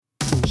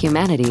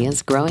Humanity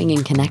is growing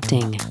and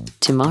connecting.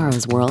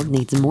 Tomorrow's world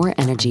needs more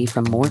energy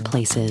from more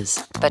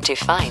places. But to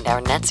find our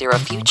net zero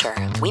future,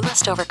 we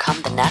must overcome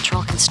the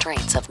natural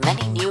constraints of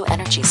many new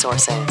energy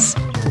sources.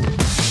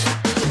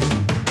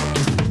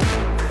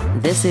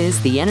 This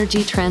is the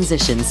Energy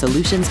Transition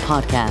Solutions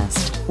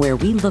Podcast, where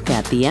we look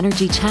at the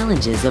energy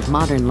challenges of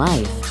modern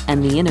life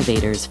and the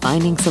innovators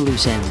finding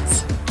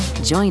solutions.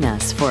 Join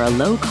us for a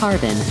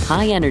low-carbon,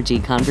 high-energy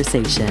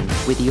conversation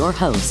with your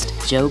host,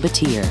 Joe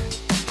Batir.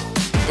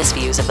 The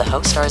views of the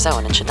host are his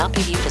own and should not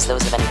be viewed as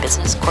those of any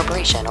business,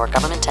 corporation, or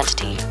government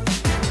entity.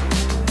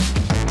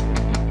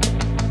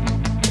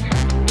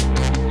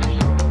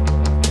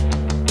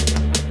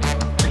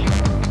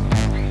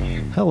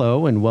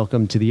 Hello, and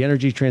welcome to the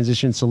Energy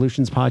Transition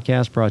Solutions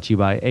Podcast brought to you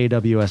by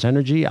AWS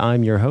Energy.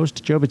 I'm your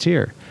host, Joe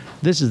Batir.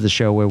 This is the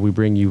show where we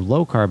bring you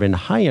low-carbon,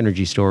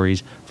 high-energy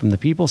stories from the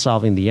people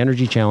solving the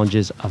energy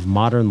challenges of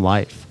modern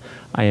life.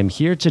 I am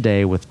here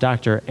today with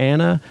Dr.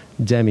 Anna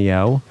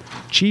Demeo,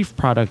 Chief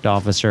Product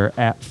Officer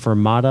at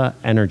Fermata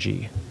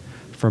Energy.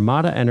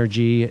 Fermata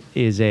Energy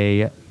is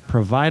a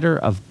provider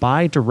of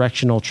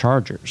bi-directional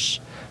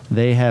chargers.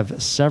 They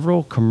have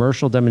several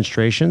commercial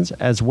demonstrations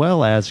as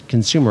well as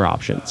consumer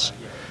options.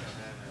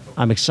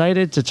 I'm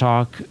excited to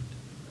talk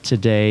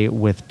today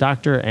with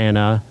Dr.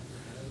 Anna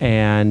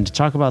and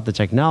talk about the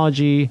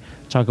technology,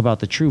 talk about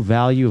the true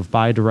value of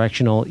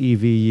bi-directional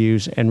EV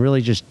use, and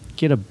really just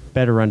get a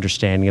better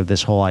understanding of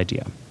this whole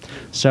idea.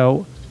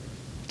 So,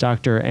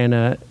 Dr.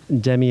 Anna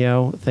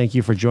Demeo, thank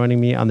you for joining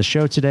me on the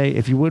show today.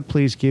 If you would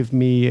please give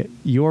me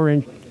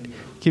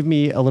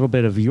a little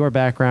bit of your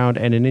background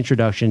and an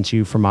introduction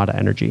to Fermata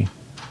Energy.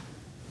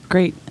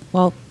 Great.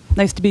 Well,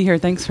 nice to be here.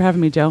 Thanks for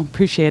having me, Joe.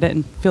 Appreciate it,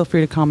 and feel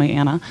free to call me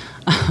Anna.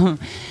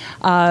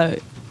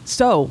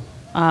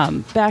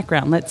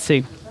 Background, let's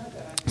see.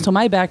 So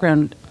my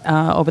background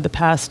over the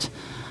past,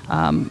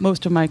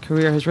 most of my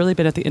career has really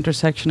been at the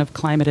intersection of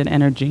climate and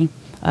energy,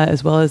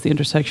 as well as the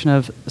intersection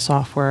of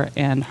software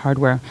and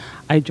hardware.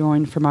 I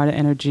joined Fermata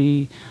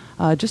Energy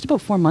just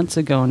about 4 months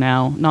ago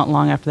now, not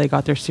long after they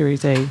got their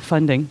Series A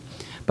funding.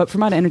 But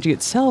Fermata Energy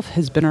itself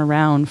has been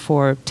around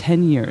for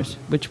 10 years,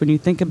 which when you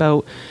think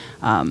about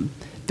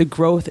the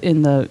growth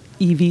in the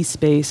EV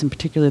space, and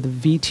particularly the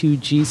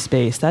V2G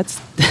space, that's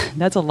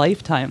a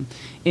lifetime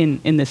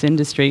in this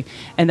industry.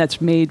 And that's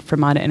made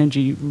Fermata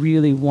Energy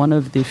really one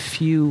of the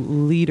few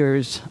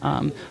leaders,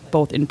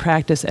 both in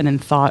practice and in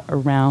thought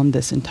around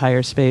this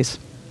entire space.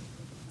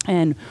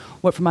 And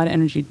what Fermata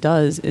Energy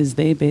does is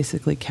they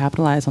basically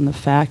capitalize on the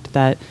fact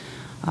that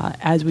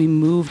as we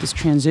move this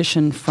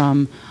transition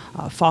from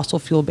fossil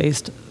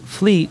fuel-based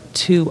fleet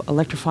to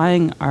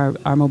electrifying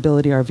our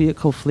mobility, our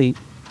vehicle fleet,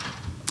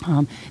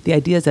 the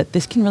idea is that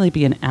this can really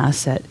be an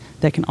asset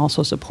that can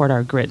also support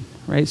our grid,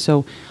 right?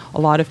 So a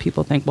lot of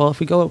people think, well,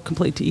 if we go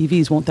completely to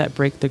EVs, won't that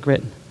break the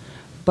grid?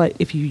 But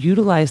if you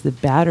utilize the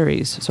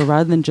batteries, so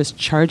rather than just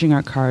charging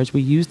our cars,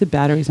 we use the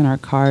batteries in our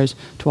cars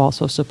to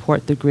also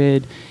support the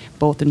grid,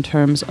 both in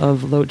terms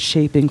of load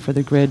shaping for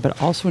the grid,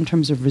 but also in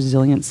terms of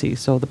resiliency.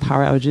 So the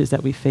power outages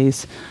that we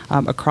face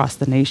across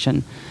the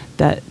nation,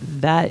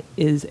 that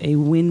is a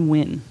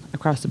win-win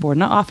across the board.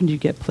 Not often do you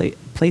get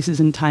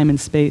places in time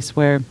and space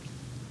where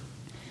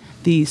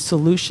the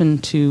solution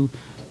to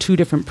two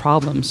different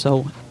problems,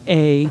 so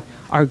A,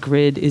 our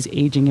grid is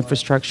aging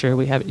infrastructure,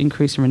 we have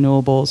increase in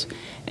renewables,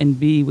 and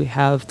B, we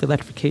have the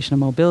electrification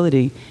of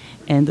mobility,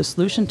 and the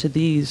solution to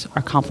these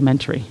are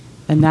complementary.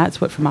 And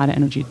that's what Fermata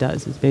Energy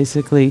does, is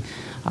basically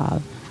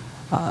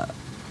the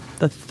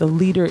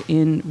leader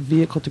in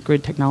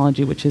vehicle-to-grid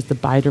technology, which is the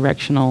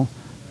bi-directional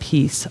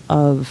piece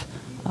of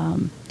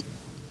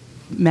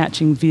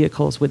matching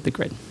vehicles with the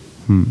grid.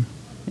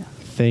 Yeah.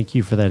 Thank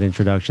you for that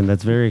introduction.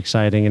 That's very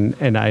exciting.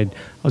 And I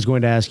was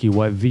going to ask you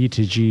what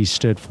V2G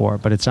stood for,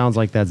 but it sounds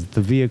like that's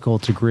the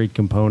vehicle-to-grid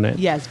component.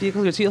 Yes,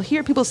 vehicle-to-grid. So you'll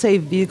hear people say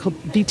vehicle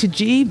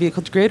V2G,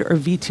 vehicle-to-grid, or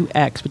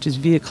V2X, which is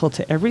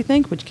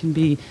vehicle-to-everything, which can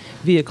be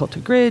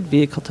vehicle-to-grid,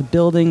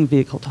 vehicle-to-building,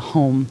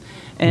 vehicle-to-home.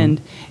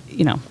 And,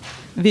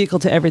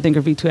 vehicle-to-everything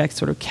or V2X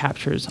sort of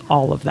captures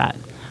all of that.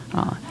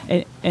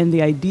 And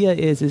the idea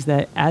is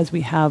that as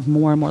we have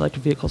more and more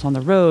electric vehicles on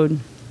the road,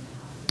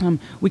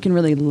 we can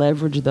really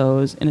leverage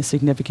those in a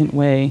significant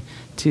way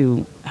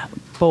to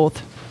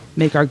both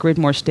make our grid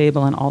more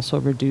stable and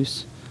also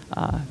reduce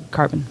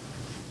carbon.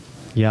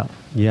 Yeah,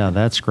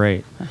 that's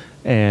great.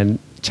 And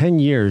 10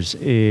 years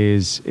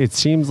it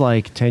seems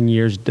like 10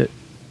 years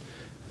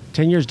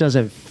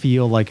doesn't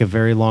feel like a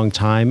very long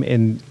time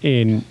in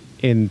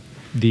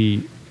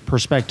the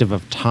perspective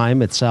of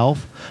time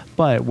itself.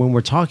 But when we're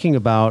talking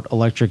about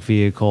electric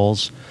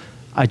vehicles,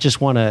 I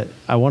want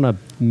to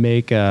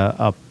make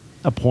a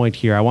point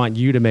here. I want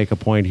you to make a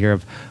point here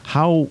of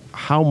how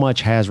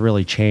much has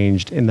really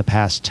changed in the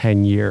past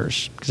 10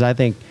 years. Because I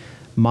think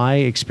my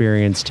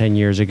experience 10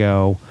 years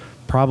ago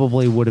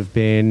probably would have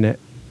been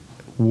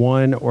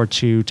 1 or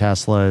 2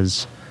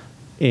 Teslas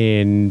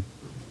in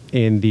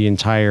the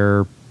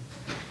entire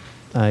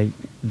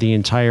the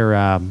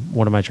entire,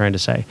 what am I trying to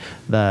say?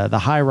 The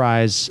high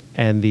rise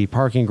and the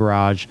parking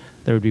garage,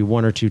 there would be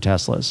one or two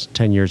Teslas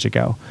 10 years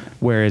ago.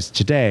 Whereas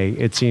today,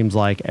 it seems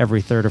like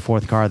every third or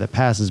fourth car that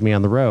passes me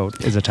on the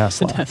road is a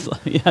Tesla. Tesla,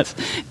 yes.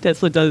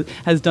 Tesla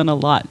has done a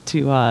lot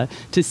to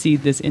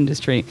seed this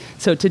industry.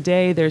 So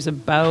today, there's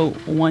about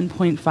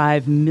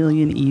 1.5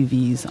 million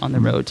EVs on the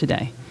road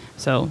today.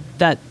 So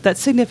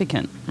that's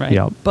significant, right?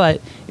 Yep.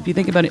 But if you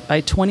think about it, by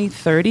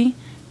 2030,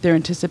 they're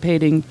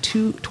anticipating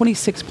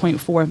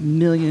 26.4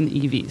 million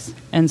EVs.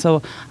 And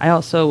so I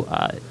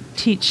also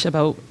teach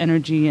about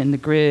energy and the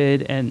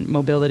grid and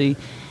mobility.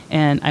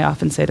 And I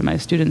often say to my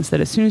students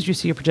that as soon as you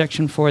see a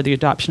projection for the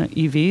adoption of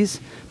EVs,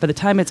 by the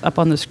time it's up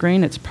on the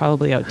screen, it's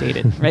probably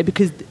outdated, right?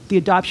 Because the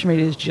adoption rate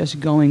is just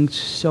going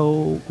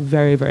so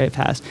very, very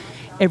fast.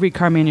 Every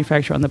car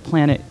manufacturer on the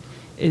planet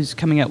is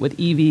coming out with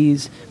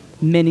EVs.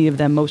 Many of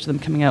them, most of them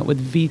coming out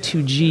with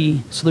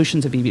V2G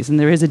solutions of EVs. And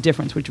there is a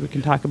difference, which we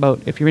can talk about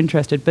if you're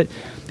interested. But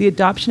the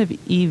adoption of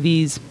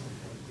EVs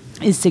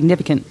is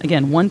significant.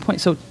 Again,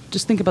 so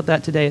just think about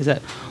that today, is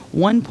that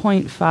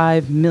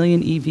 1.5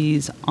 million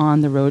EVs on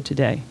the road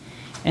today.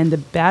 And the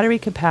battery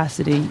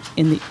capacity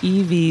in the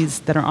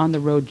EVs that are on the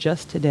road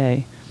just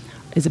today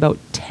is about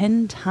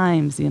 10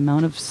 times the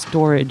amount of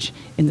storage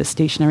in the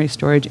stationary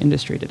storage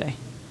industry today.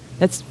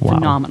 That's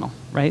phenomenal,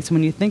 right? So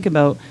when you think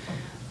about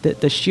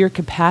the sheer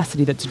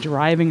capacity that's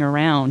driving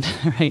around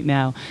right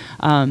now,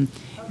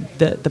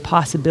 the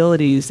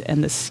possibilities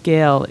and the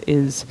scale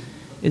is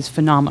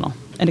phenomenal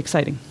and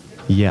exciting.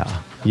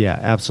 Yeah,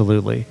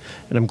 absolutely.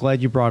 And I'm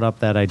glad you brought up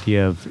that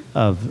idea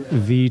of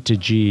V to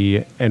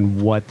G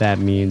and what that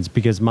means,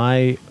 because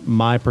my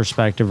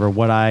perspective, or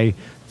what I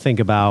think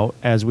about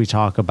as we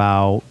talk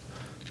about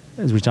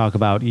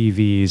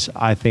EVs,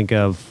 I think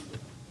of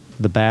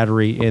the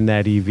battery in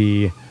that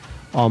EV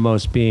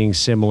almost being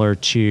similar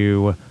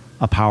to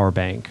a power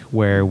bank,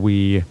 where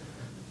we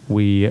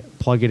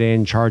plug it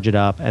in, charge it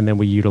up, and then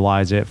we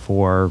utilize it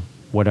for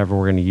whatever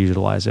we're going to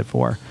utilize it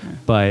for. Yeah.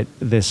 But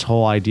this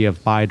whole idea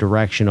of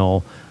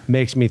bi-directional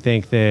makes me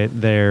think that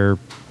they're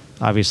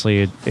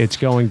obviously it's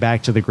going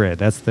back to the grid.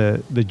 That's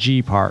the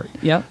G part.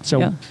 Yep.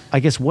 So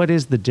I guess what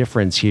is the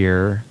difference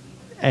here,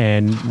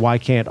 and why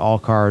can't all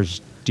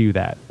cars do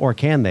that, or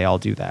can they all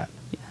do that?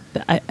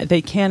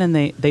 They can, and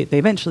they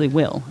eventually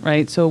will,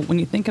 right? So when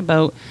you think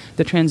about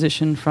the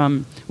transition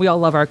from, we all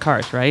love our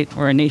cars, right?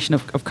 We're a nation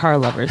of car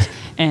lovers,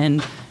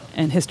 and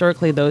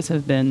historically those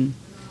have been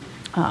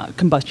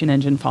combustion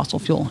engine, fossil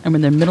fuel. And we're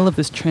in the middle of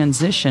this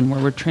transition where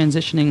we're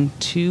transitioning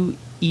to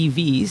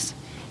EVs.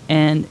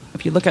 And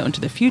if you look out into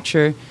the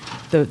future,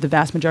 the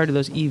vast majority of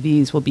those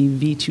EVs will be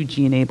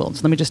V2G enabled.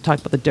 So let me just talk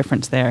about the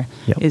difference there.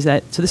 Yep. Is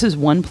that, so this is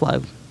one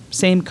plug,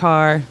 same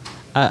car,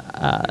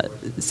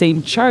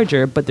 same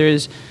charger, but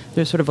there's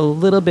sort of a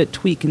little bit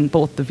tweak in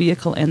both the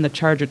vehicle and the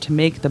charger to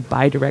make the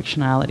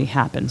bidirectionality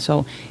happen.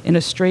 So in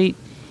a straight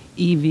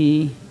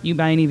EV, you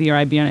buy an EV or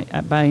I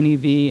buy an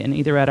EV, and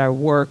either at our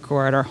work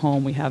or at our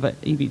home we have an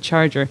EV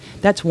charger.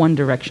 That's one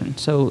direction.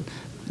 So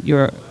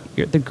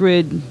the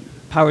grid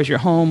powers your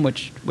home,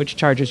 which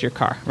charges your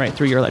car, right,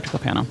 through your electrical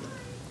panel.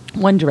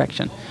 One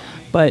direction.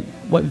 But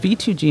what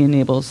V2G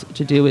enables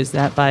to do is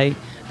that by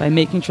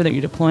making sure that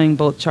you're deploying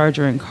both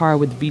charger and car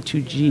with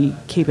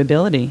V2G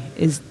capability,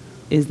 is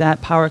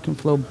that power can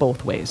flow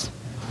both ways,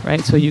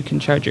 right? So you can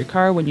charge your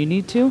car when you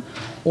need to,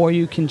 or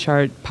you can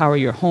power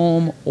your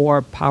home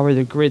or power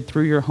the grid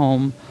through your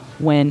home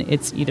when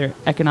it's either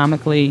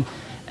economically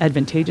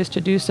advantageous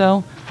to do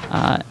so,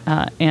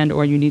 and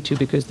or you need to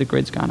because the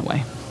grid's gone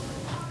away.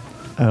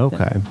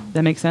 Okay.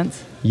 That makes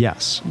sense?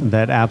 Yes,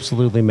 that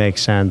absolutely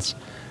makes sense.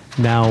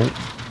 Now,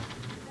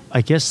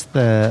 I guess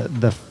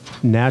the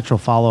natural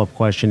follow-up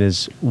question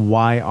is,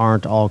 why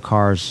aren't all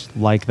cars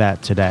like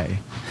that today?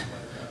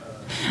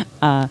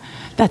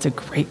 That's a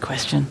great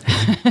question.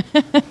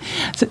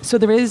 so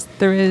there is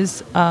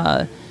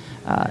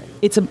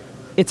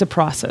it's a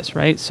process,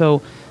 right?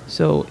 So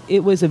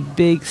it was a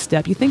big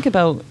step. You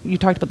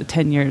talked about the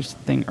 10 years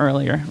thing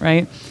earlier,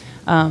 right?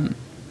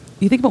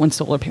 You think about when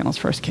solar panels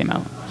first came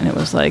out, and it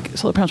was like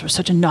solar panels were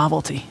such a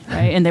novelty,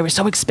 right? And they were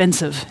so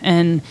expensive,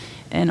 and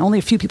only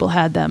a few people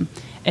had them.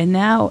 And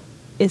now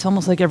it's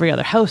almost like every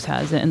other house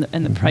has it,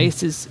 and the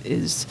price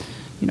is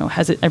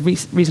has a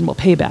reasonable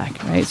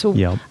payback, right? So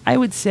yep. I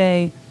would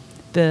say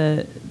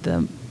the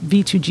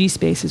V2G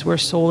space is where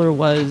solar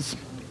was,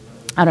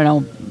 I don't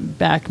know,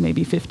 back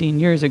maybe 15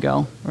 years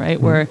ago, right?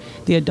 Mm-hmm. Where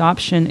the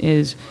adoption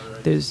is,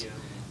 there's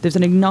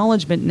an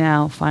acknowledgement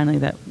now finally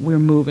that we're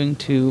moving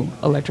to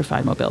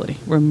electrified mobility.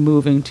 We're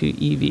moving to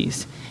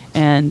EVs.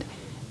 And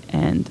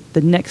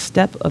the next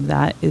step of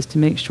that is to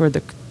make sure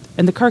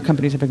and the car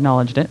companies have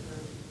acknowledged it,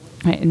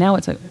 right? And now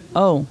it's like,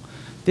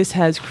 this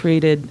has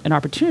created an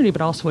opportunity, but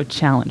also a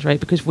challenge, right?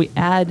 Because if we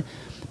add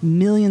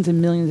millions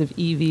and millions of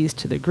EVs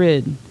to the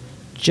grid,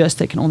 just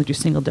that can only do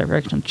single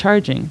directional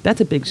charging, that's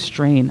a big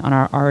strain on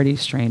our already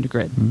strained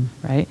grid,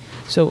 right?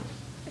 So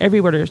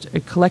everywhere is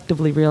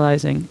collectively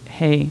realizing,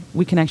 hey,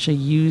 we can actually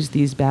use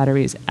these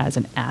batteries as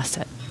an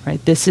asset.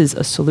 right? This is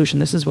a solution.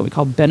 This is what we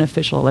call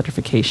beneficial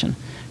electrification,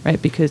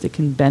 right? Because it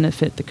can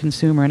benefit the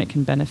consumer and it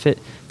can benefit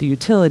the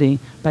utility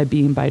by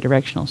being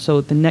bidirectional.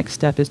 So the next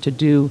step is to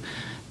do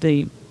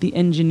the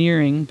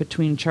engineering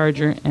between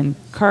charger and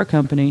car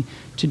company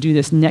to do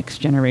this next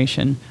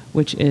generation,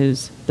 which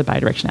is the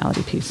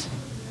bidirectionality piece.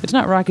 It's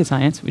not rocket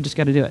science. We just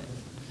got to do it.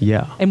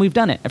 Yeah. And we've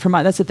done it.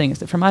 That's the thing, is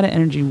that Fermata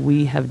Energy,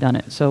 we have done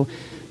it. So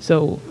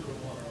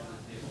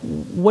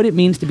what it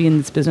means to be in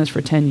this business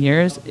for 10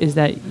 years is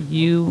that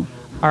you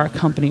are a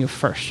company of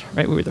first,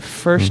 right? We were the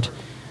first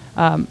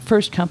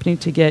company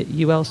to get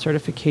UL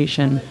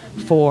certification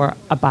for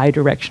a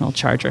bidirectional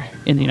charger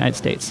in the United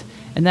States.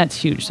 And that's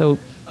huge. So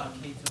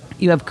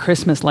you have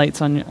Christmas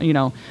lights on,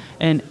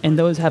 and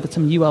those have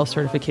some UL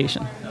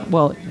certification.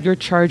 Well, your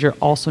charger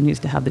also needs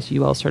to have this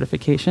UL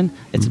certification.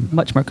 It's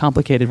much more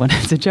complicated when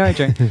it's a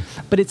charger,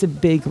 but it's a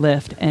big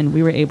lift, and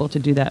we were able to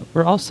do that.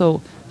 We're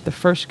also the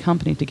first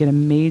company to get a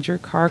major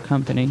car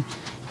company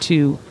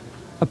to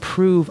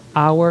approve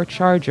our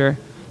charger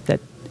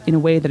that in a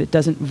way that it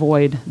doesn't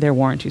void their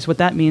warranty. So what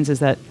that means is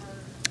that,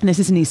 and this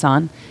is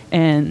Nissan,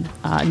 and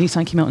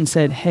Nissan came out and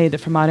said, hey, the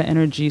Fermata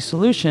Energy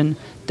solution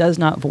does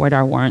not void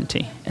our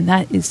warranty. And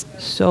that is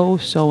so,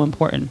 so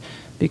important,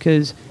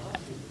 because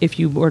if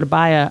you were to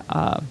buy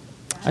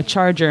a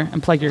charger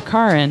and plug your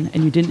car in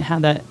and you didn't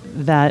have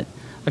that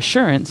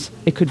assurance,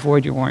 it could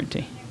void your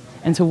warranty.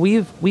 And so we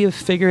have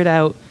figured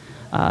out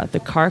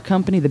the car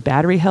company, the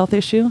battery health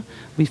issue.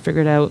 We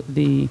figured out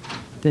the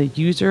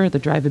user, the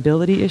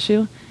drivability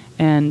issue,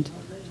 and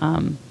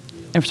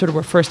sort of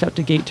we're first out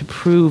the gate to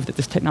prove that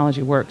this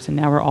technology works, and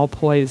now we're all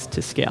poised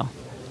to scale.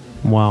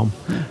 Wow.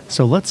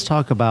 So let's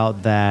talk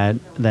about that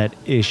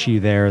issue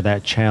there,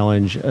 that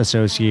challenge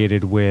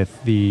associated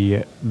with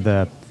the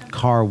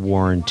car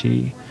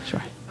warranty.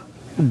 Sure.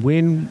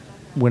 When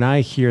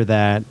I hear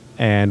that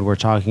and we're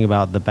talking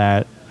about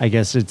I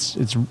guess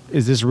is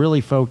this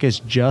really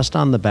focused just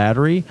on the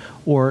battery,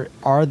 or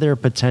are there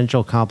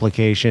potential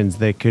complications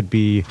that could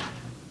be,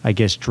 I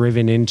guess,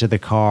 driven into the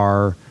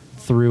car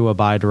through a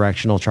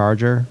bidirectional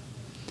charger?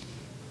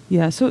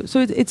 Yeah, so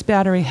it's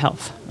battery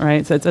health,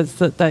 right? So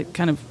that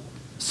kind of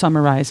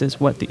summarizes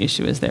what the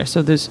issue is there.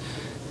 So there's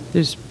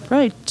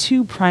probably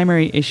two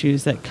primary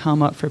issues that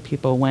come up for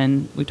people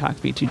when we talk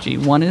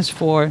V2G. One is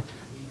for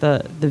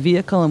the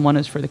vehicle and one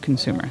is for the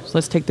consumer. So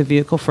let's take the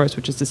vehicle first,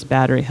 which is this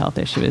battery health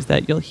issue, is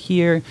that you'll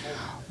hear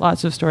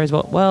lots of stories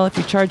about, well, if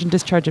you charge and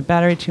discharge a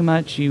battery too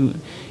much,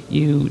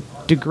 you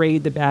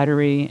degrade the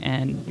battery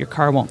and your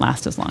car won't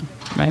last as long,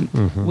 right?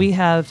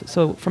 Mm-hmm.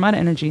 So Fermata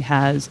Energy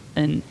has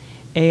an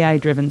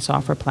AI-driven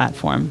software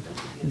platform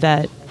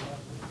that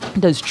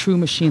does true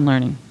machine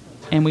learning,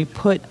 and we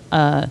put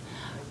a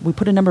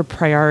number of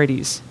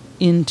priorities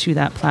into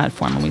that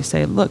platform, and we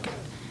say, look,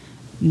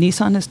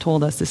 Nissan has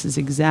told us this is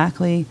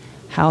exactly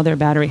how their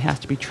battery has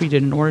to be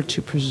treated in order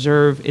to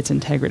preserve its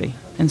integrity.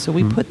 And so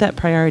we put that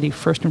priority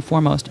first and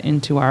foremost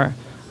into our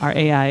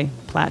AI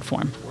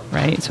platform,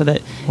 right? So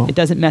that it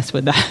doesn't mess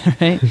with that,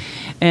 right?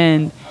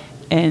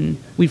 And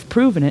we've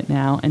proven it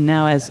now. And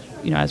now as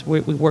we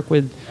work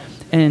with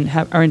and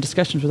are in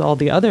discussions with all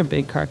the other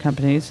big car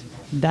companies,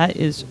 that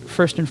is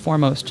first and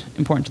foremost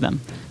important to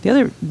them. The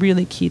other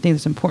really key thing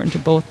that's important to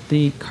both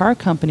the car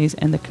companies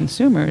and the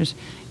consumers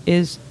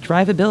is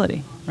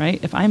drivability,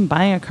 right? If I'm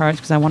buying a car, it's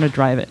because I want to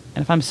drive it.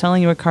 And if I'm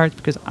selling you a car, it's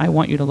because I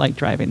want you to like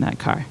driving that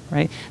car,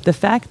 right? The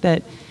fact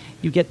that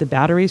you get the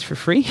batteries for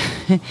free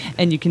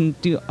and you can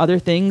do other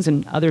things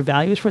and other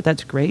values for it,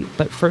 that's great.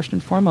 But first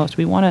and foremost,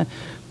 we want to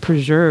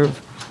preserve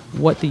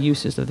what the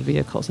use is of the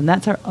vehicles. And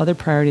that's our other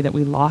priority that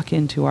we lock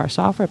into our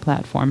software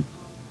platform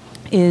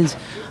is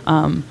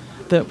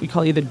that we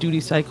call either duty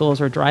cycles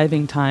or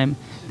driving time,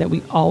 that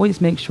we always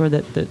make sure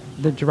that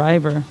the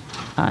driver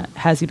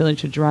has the ability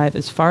to drive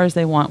as far as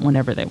they want,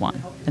 whenever they want.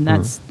 And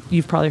that's,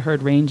 you've probably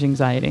heard range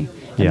anxiety.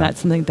 And that's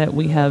something that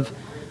we have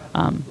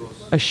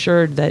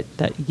assured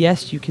that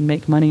yes, you can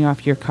make money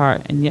off your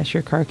car, and yes,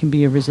 your car can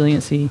be a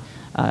resiliency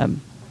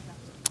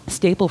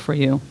staple for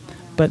you,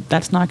 but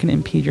that's not going to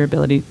impede your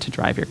ability to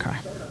drive your car.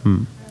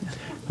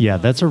 Yeah,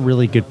 that's a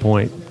really good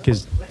point,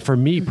 because for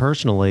me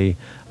personally,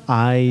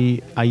 I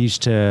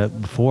used to,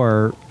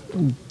 before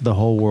the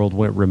whole world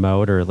went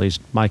remote, or at least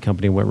my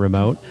company went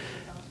remote,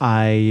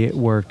 I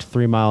worked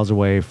 3 miles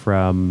away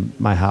from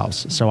my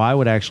house. So I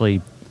would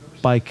actually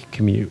bike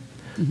commute.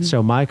 Mm-hmm.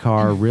 So my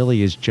car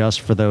really is just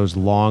for those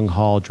long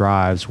haul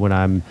drives when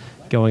I'm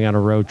going on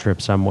a road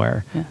trip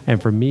somewhere. Yeah. And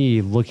for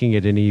me, looking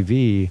at an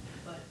EV,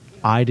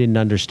 I didn't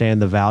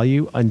understand the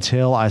value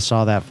until I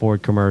saw that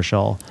Ford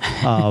commercial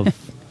of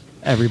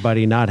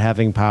everybody not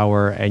having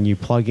power and you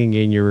plugging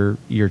in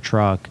your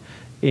truck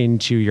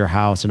into your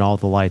house and all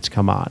the lights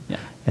come on. Yeah.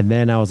 And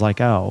then I was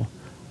like, oh,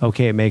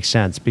 okay, it makes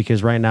sense,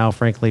 because right now,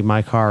 frankly,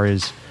 my car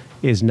is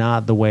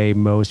not the way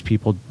most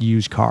people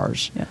use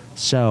cars. Yeah.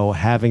 So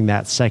having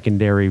that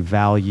secondary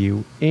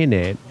value in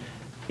it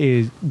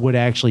would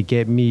actually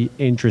get me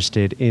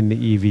interested in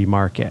the EV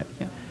market.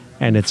 Yeah.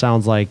 And it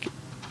sounds like,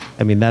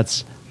 I mean,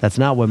 that's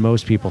not what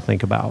most people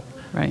think about.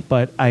 Right.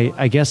 But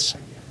I guess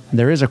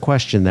There is a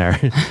question there.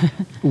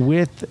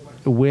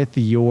 With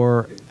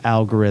your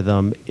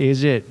algorithm,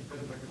 is it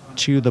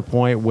to the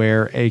point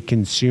where a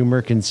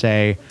consumer can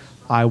say,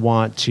 I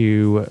want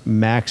to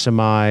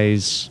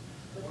maximize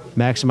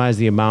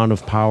the amount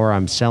of power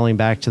I'm selling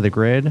back to the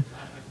grid?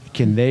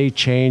 Can they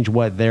change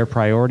what their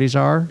priorities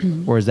are,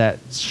 or is that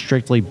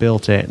strictly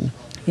built in?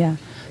 Yeah.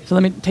 So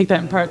let me take that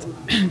in parts.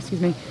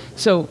 Excuse me.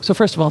 So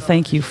first of all,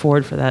 thank you,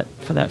 Ford, for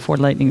that Ford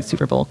Lightning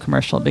Super Bowl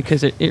commercial,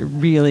 because it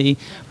really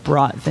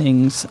brought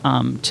things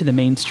to the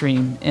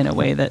mainstream in a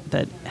way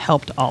that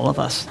helped all of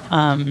us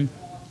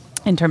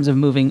in terms of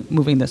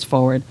moving this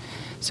forward.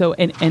 So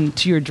and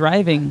to your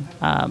driving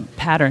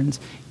patterns,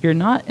 you're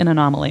not an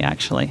anomaly,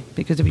 actually,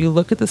 because if you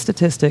look at the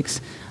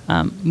statistics,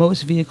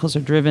 most vehicles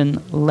are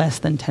driven less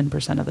than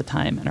 10% of the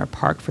time and are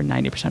parked for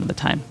 90% of the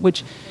time,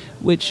 which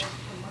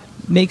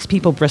makes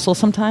people bristle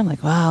sometimes.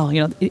 Like, wow,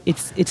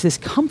 it's this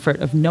comfort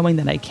of knowing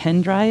that I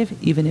can drive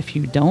even if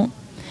you don't.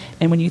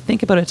 And when you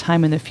think about a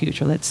time in the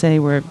future, let's say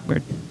we're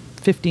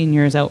 15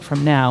 years out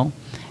from now,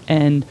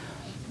 and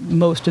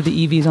most of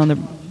the EVs on the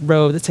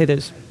road, let's say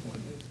there's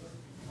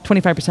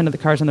 25% of the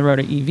cars on the road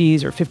are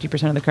EVs, or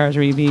 50% of the cars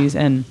are EVs,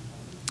 and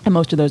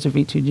most of those are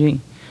V2G.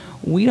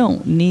 We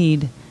don't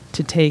need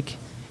to take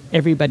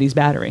everybody's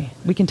battery.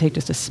 We can take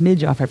just a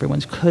smidge off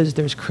everyone's because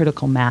there's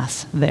critical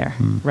mass there,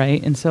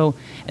 right? And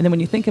then when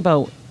you think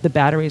about the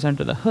batteries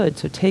under the hood,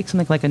 so take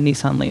something like a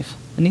Nissan Leaf.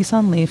 A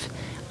Nissan Leaf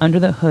under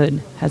the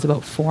hood has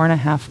about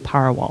 4.5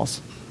 power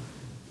walls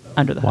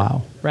under the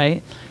hood,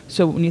 right?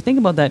 So when you think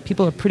about that,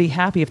 people are pretty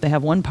happy if they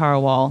have one power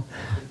wall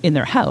in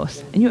their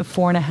house, and you have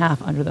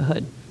 4.5 under the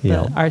hood.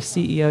 Yeah. But our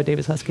CEO,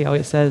 David Husky,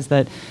 always says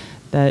that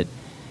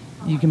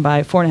you can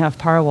buy 4.5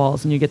 power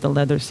walls and you get the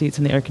leather seats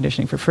and the air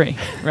conditioning for free,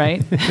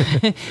 right?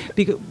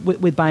 Because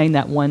with buying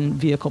that one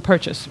vehicle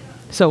purchase.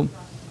 So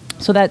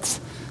that's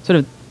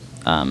sort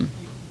of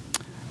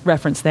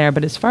reference there.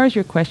 But as far as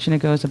your question, it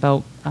goes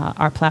about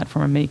our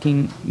platform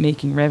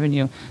making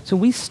revenue. So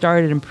we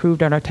started and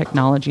proved out our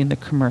technology in the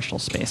commercial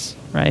space,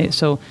 right?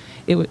 So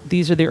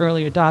these are the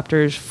early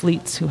adopters,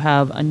 fleets who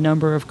have a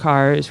number of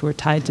cars who are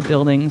tied to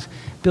buildings.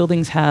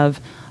 Buildings have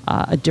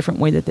a different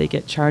way that they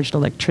get charged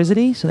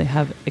electricity, so they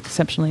have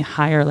exceptionally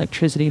higher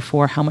electricity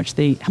for how much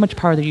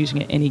power they're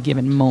using at any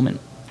given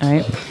moment. All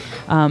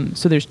right.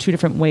 So there's two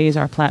different ways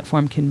our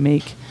platform can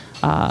make.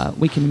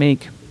 We can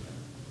make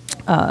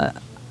a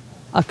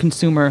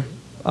consumer,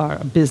 or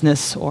a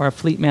business, or a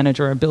fleet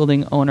manager, or a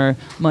building owner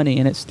money,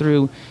 and it's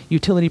through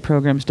utility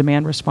programs,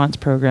 demand response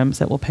programs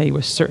that will pay you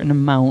a certain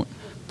amount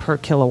per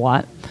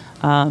kilowatt.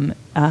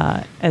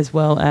 As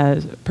well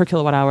as per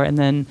kilowatt hour, and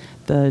then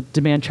the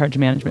demand charge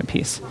management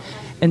piece.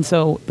 And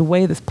so the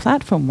way this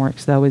platform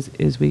works, though, is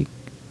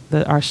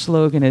our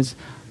slogan is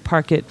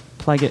park it,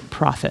 plug it,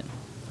 profit,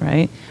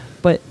 right?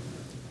 But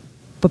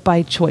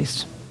by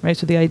choice, right?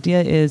 So the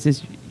idea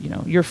is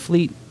your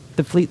fleet,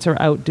 the fleets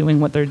are out doing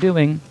what they're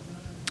doing,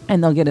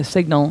 and they'll get a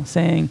signal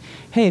saying,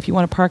 hey, if you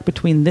want to park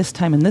between this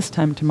time and this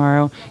time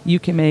tomorrow, you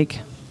can make,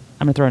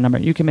 I'm going to throw a number,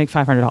 you can make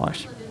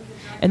 $500.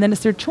 And then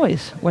it's their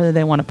choice whether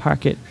they want to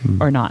park it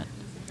or not,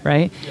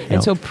 right? Yep.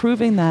 And so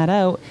proving that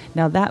out,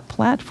 now that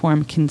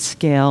platform can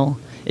scale.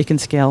 It can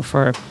scale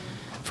for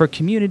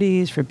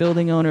communities, for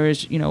building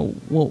owners.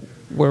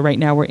 Right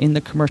now we're in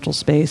the commercial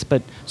space,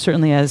 but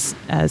certainly as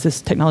this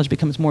technology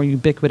becomes more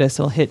ubiquitous,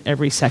 it'll hit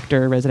every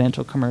sector: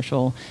 residential,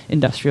 commercial,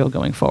 industrial,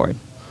 going forward.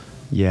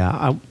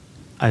 Yeah,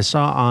 I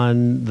saw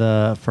on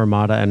the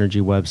Fermata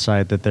Energy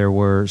website that there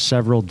were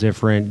several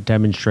different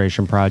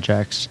demonstration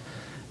projects,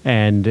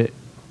 and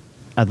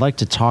I'd like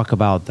to talk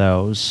about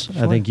those.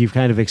 Sure. I think you've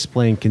kind of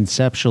explained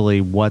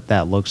conceptually what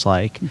that looks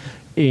like.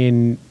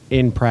 In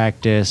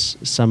practice,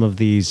 some of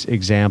these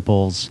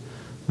examples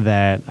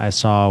that I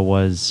saw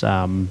was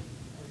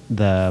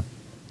the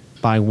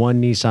buying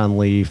one Nissan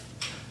Leaf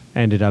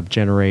ended up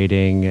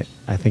generating,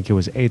 I think it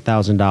was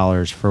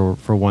 $8,000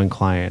 for one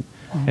client,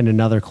 and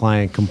another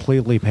client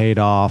completely paid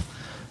off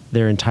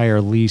their entire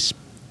lease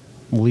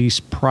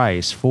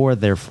price for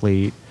their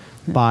fleet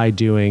by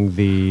doing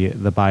the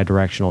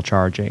bi-directional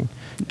charging.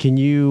 Can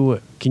you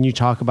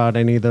talk about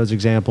any of those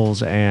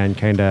examples and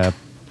kind of,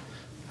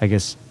 I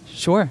guess?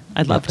 Sure,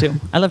 I'd love to.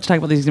 I'd love to talk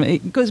about these.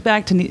 It goes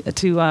back to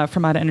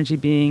Fermata Energy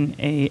being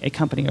a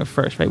company of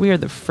first, right? We are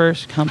the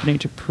first company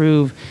to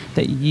prove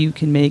that you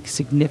can make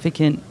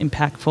significant,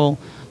 impactful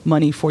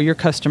money for your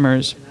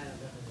customers,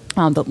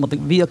 the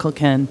vehicle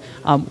can,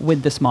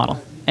 with this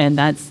model. And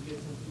that's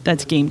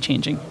game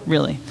changing,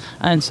 really.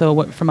 And so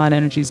what Fermata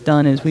Energy's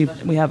done is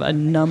we have a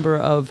number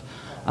of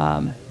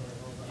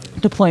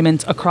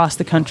deployments across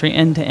the country,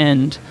 end to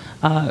end,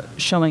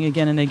 showing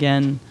again and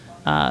again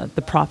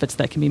the profits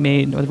that can be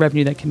made, or the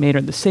revenue that can be made,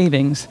 or the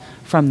savings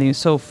from these.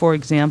 So, for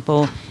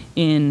example,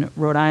 in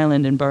Rhode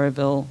Island, in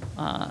Burrillville,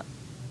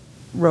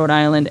 Rhode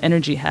Island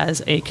Energy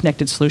has a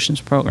connected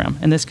solutions program,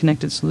 and this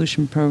connected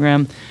solution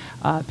program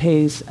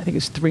pays, I think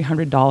it's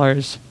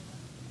 $300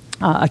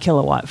 a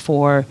kilowatt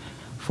for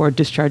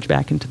discharge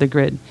back into the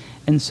grid.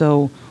 And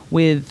so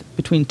with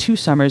between two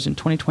summers in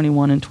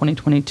 2021 and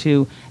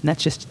 2022, and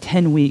that's just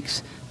 10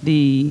 weeks,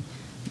 the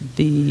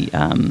the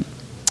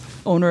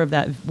owner of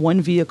that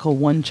one vehicle,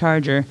 one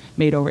charger,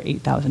 made over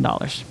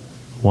 $8,000.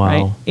 Wow.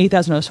 Right?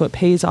 $8,000. So it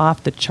pays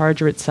off the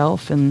charger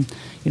itself in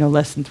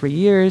less than 3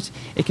 years.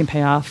 It can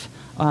pay off,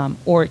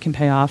 or it can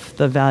pay off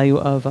the value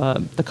of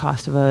the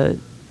cost of a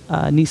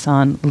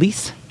Nissan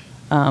lease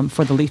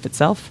for the Leaf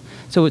itself.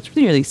 So it's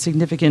really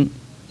significant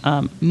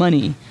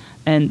money.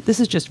 And this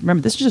is just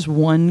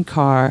one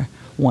car,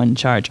 one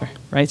charger,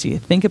 right? So you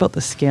think about the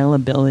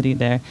scalability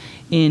there.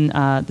 In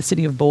the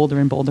city of Boulder,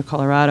 in Boulder,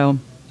 Colorado,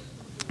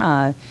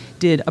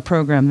 did a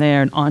program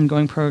there, an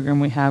ongoing program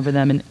we have with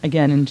them. And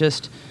again, in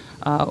just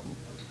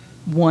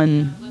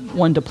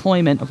one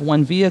deployment of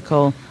one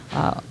vehicle,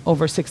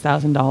 over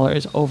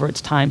 $6,000 over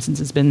its time since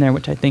it's been there,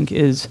 which I think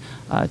is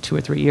 2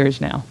 or 3 years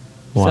now.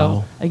 Wow.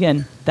 So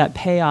again, that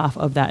payoff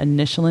of that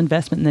initial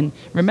investment. And then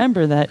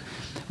remember that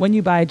when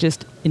you buy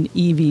just an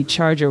EV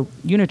charger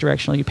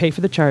unidirectional, you pay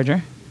for the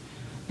charger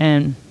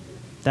and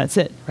that's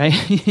it, right?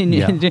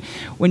 Yeah.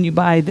 When you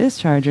buy this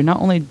charger, not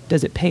only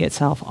does it pay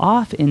itself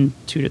off in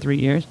 2 to 3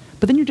 years,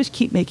 but then you just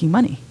keep making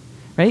money,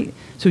 right?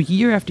 So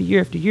year after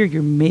year after year,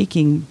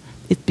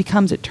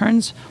 it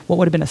turns what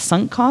would have been a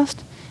sunk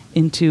cost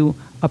into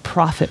a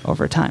profit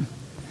over time.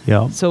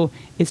 Yeah. So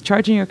it's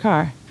charging your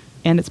car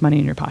and it's money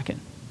in your pocket.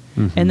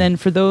 Mm-hmm. And then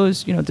for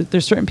those,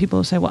 there's certain people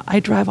who say, well, I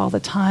drive all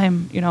the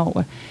time,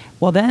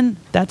 well, then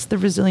that's the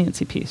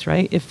resiliency piece,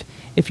 right?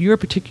 If your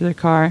particular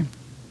car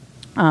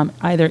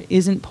either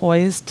isn't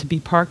poised to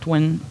be parked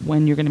when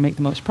you're going to make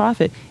the most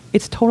profit,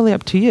 it's totally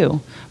up to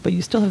you, but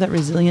you still have that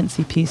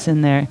resiliency piece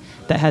in there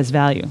that has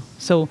value.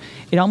 So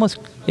it almost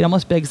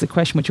begs the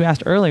question, which you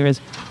asked earlier, is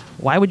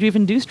why would you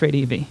even do straight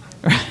EV?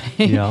 Right?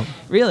 Yeah.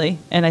 Really?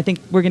 And I think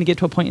we're going to get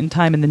to a point in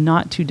time in the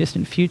not too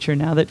distant future,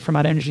 now that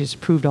Fermata Energy has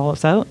proved all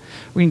this out,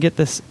 we're going to get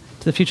this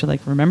to the future.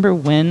 Like, remember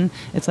when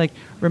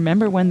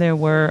there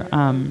were,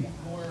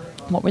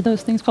 what were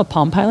those things called?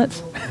 Palm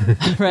Pilots,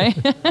 right?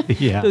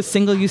 Yeah. Those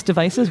single-use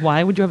devices.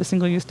 Why would you have a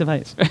single-use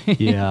device?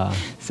 Right? Yeah.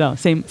 So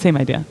same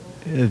idea.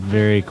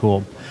 Very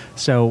cool.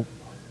 So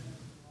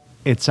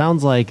it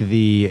sounds like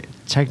the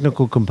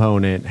technical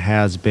component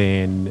has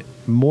been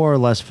more or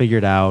less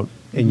figured out,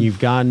 and you've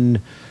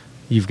gotten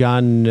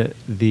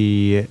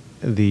the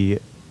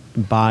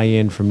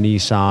buy-in from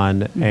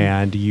Nissan,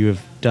 and you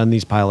have done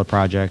these pilot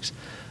projects.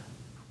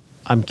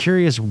 I'm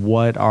curious,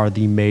 what are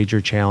the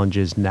major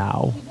challenges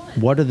now?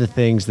 What are the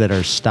things that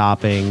are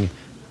stopping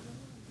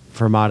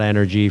Fermata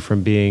Energy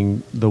from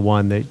being the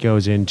one that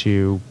goes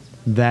into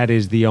that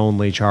is the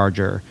only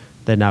charger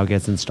that now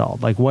gets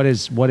installed? Like, what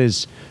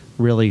is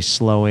really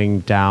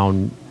slowing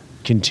down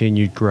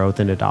continued growth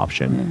and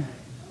adoption?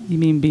 Yeah. You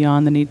mean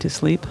beyond the need to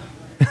sleep?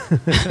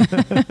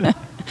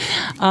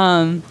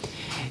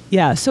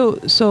 Yeah.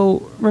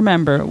 So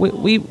remember,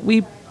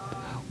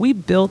 we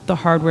built the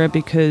hardware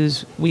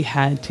because we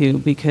had to,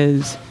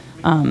 because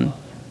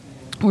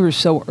we were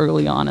so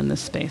early on in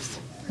this space,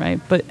 right?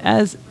 But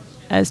as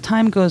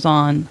time goes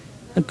on,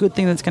 a good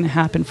thing that's going to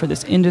happen for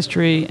this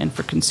industry and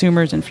for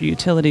consumers and for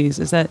utilities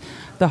is that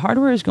the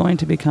hardware is going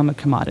to become a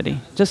commodity,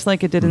 just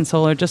like it did in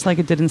solar, just like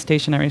it did in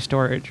stationary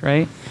storage,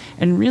 right?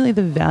 And really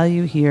the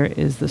value here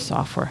is the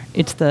software.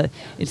 It's the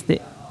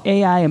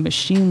AI and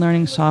machine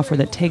learning software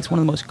that takes one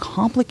of the most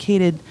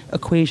complicated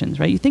equations,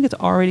 right? You think it's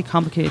already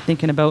complicated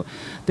thinking about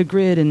the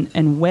grid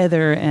and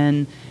weather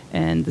and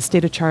the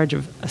state of charge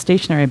of a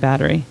stationary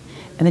battery.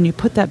 And then you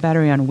put that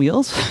battery on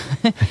wheels,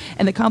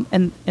 and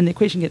the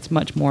equation gets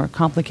much more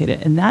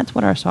complicated. And that's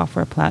what our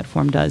software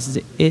platform does.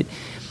 Is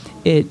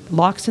it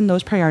locks in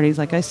those priorities,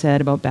 like I said,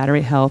 about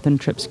battery health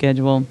and trip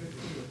schedule.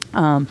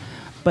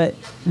 But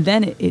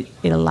then it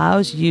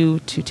allows you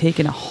to take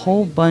in a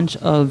whole bunch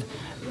of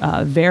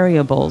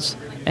variables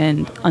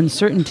and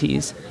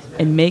uncertainties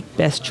and make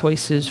best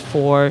choices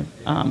for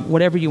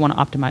whatever you want to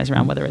optimize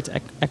around, whether it's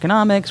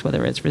economics,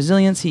 whether it's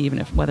resiliency,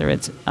 whether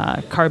it's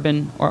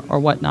carbon or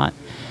whatnot.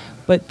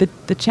 But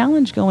the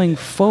challenge going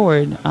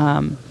forward,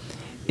 so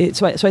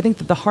I think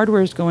that the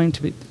hardware is going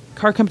to be,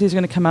 car companies are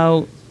going to come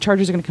out,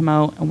 chargers are going to come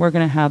out, and we're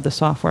going to have the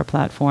software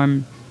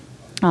platform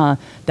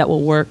that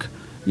will work.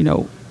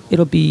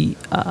 It'll be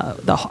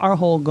our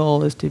whole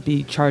goal is to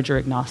be charger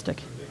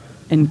agnostic,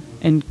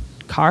 and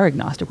car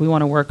agnostic. We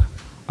want to work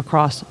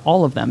across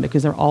all of them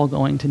because they're all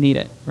going to need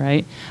it,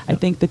 right? I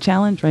think the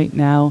challenge right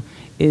now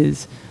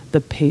is the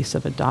pace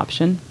of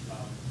adoption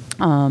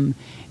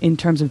in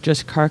terms of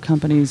just car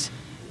companies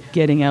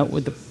getting out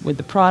with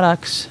the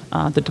products,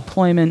 the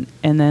deployment,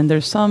 and then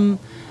there's some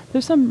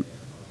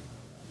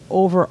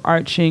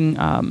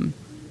overarching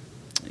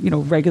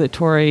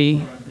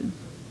regulatory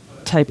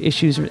type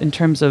issues in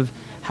terms of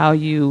how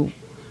you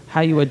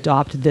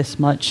adopt this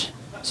much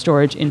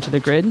storage into the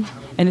grid.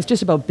 And it's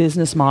just about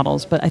business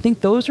models. But I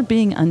think those are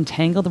being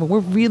untangled. But we're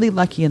really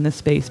lucky in this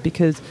space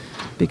because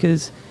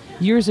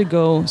years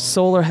ago,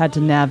 solar had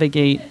to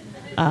navigate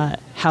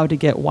how to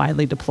get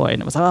widely deployed.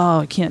 And it was,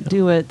 I can't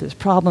do it. There's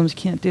problems,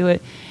 can't do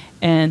it.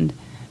 And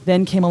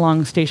then came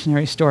along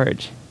stationary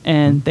storage.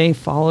 And they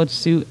followed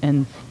suit,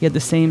 and you had the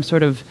same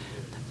sort of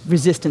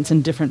resistance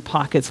in different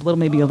pockets,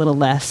 maybe a little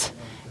less.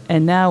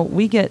 and now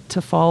we get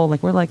to follow,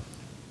 like we're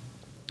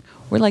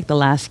like the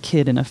last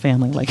kid in a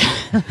family. Like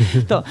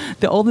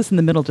the oldest in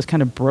the middle just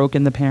kind of broke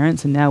in the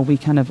parents, and now we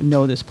kind of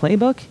know this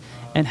playbook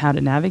and how to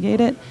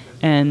navigate it.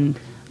 And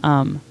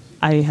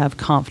I have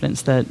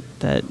confidence that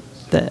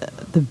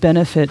the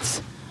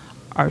benefits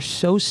are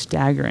so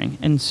staggering,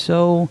 and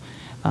so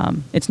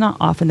it's not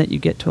often that you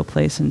get to a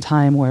place in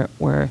time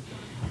where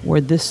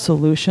this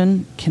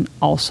solution can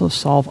also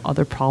solve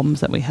other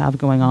problems that we have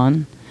going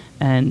on,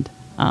 and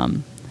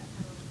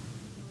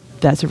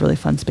that's a really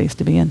fun space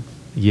to be in.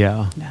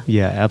 Yeah,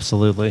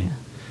 absolutely. Yeah.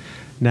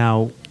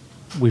 Now,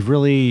 we've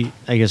really,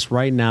 I guess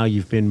right now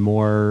you've been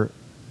more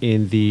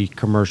in the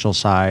commercial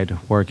side,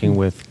 working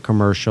with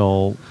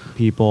commercial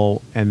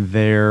people, and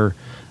their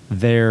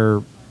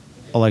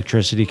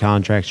electricity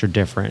contracts are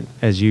different,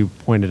 as you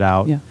pointed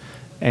out. Yeah.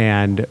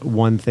 And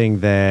one thing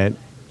that,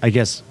 I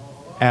guess,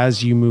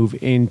 as you move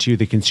into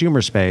the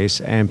consumer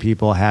space and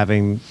people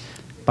having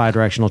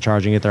bidirectional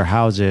charging at their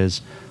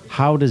houses,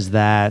 how does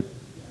that,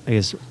 I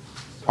guess,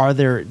 are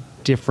there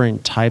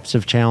different types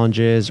of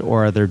challenges,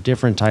 or are there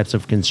different types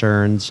of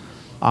concerns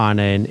on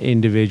an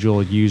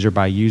individual user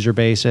by user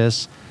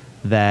basis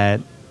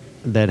that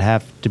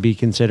have to be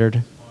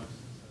considered?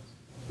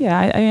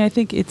 Yeah, I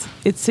think it's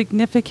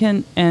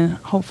significant and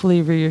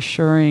hopefully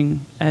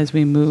reassuring as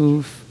we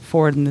move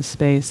forward in this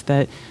space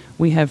that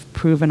we have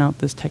proven out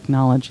this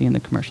technology in the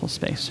commercial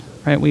space,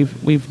 right?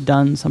 We've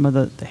done some of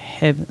a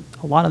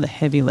lot of the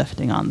heavy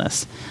lifting on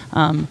this,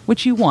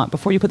 which you want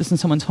before you put this in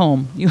someone's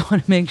home. You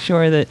want to make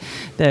sure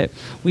that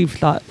we've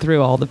thought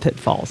through all the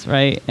pitfalls,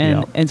 right?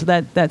 And so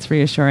that's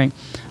reassuring.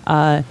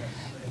 I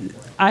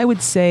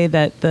would say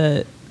that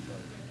the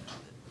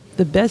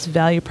best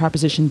value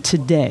proposition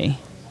today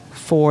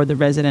for the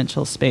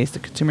residential space, the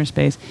consumer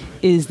space,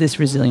 is this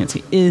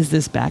resiliency, is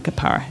this backup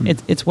power.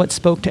 It's what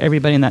spoke to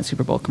everybody in that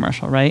Super Bowl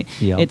commercial, right?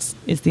 Yep.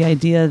 It's the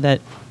idea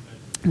that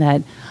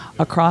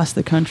across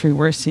the country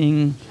we're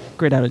seeing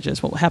grid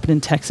outages. What happened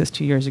in Texas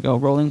 2 years ago,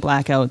 rolling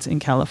blackouts in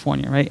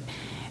California, right?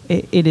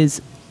 It is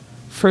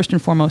first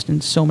and foremost in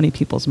so many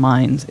people's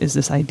minds is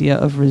this idea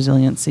of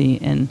resiliency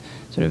and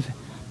sort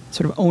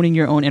of owning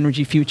your own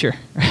energy future,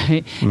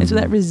 right? Mm-hmm. And so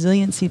that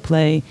resiliency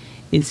play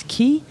is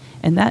key.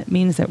 And that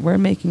means that we're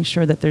making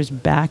sure that there's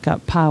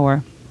backup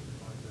power.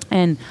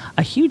 And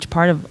a huge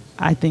part of,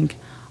 I think,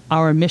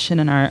 our mission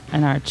and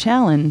our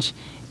challenge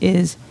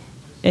is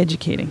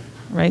educating,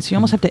 right? So you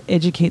almost have to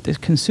educate the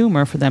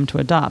consumer for them to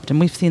adopt. And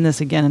we've seen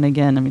this again and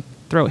again. I mean,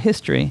 throughout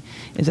history,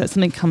 is that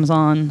something comes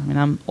on. I mean,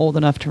 I'm old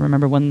enough to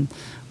remember when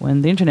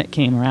the internet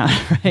came around,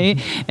 right?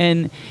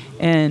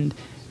 And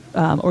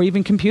or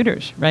even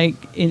computers, right?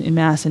 In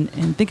mass.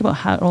 And think about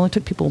how it only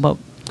took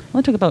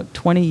about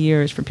 20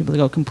 years for people to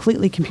go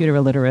completely computer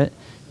illiterate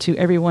to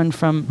everyone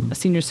from a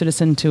senior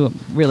citizen to a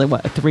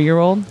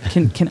 3-year-old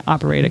can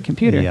operate a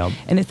computer. Yep.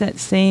 And it's that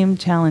same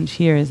challenge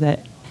here, is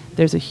that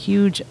there's a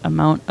huge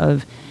amount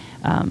of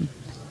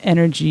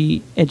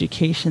energy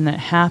education that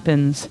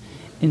happens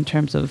in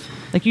terms of,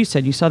 like you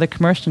said, you saw the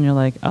commercial and you're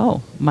like,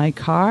 oh, my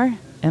car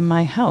and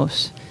my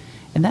house.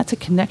 And that's a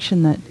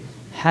connection that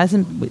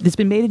it's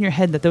been made in your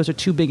head that those are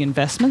two big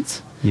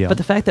investments. Yeah. But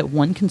the fact that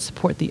one can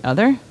support the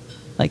other,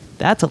 like,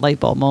 that's a light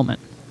bulb moment.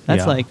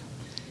 That's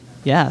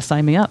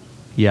sign me up.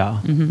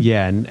 Yeah. Mm-hmm.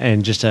 Yeah.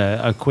 And just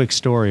a quick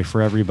story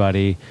for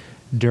everybody.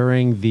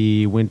 During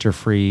the winter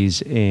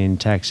freeze in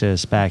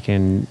Texas back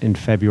in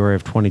February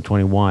of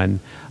 2021,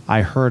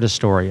 I heard a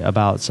story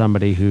about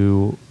somebody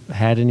who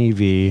had an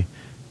EV,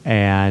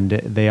 and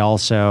they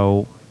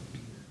also,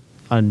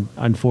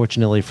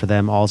 unfortunately for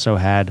them, also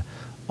had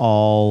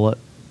all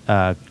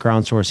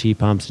ground source heat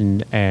pumps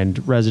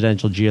and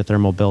residential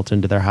geothermal built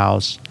into their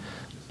house,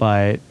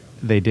 but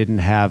they didn't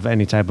have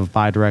any type of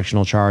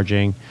bidirectional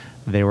charging.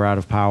 They were out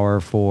of power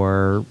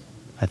for,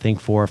 I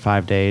think, 4 or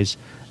 5 days.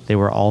 They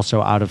were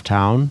also out of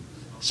town.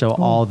 So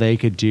all they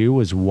could do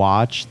was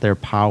watch their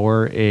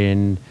power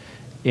in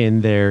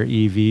their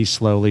EV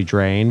slowly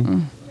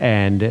drain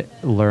and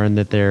learn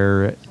that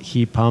their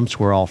heat pumps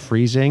were all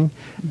freezing.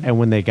 And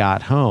when they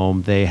got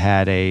home, they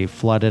had a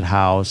flooded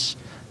house,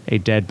 a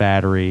dead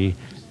battery,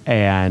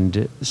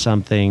 and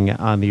something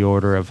on the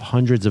order of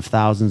hundreds of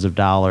thousands of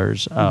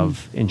dollars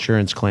of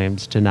insurance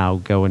claims to now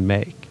go and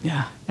make.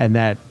 Yeah. And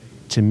that,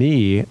 to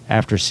me,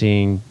 after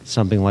seeing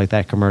something like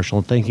that commercial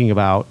and thinking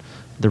about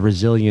the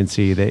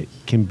resiliency that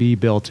can be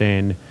built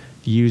in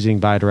using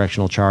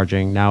bidirectional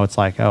charging, now it's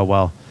like, oh,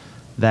 well,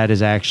 that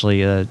is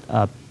actually a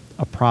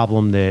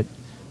problem that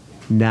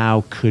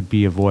now could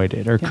be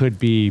avoided or could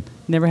be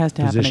never has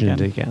to happen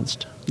positioned again.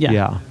 Against.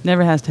 Yeah.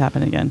 Never has to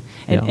happen again.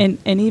 And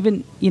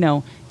even,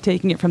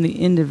 taking it from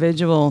the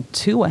individual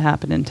to what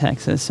happened in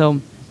Texas.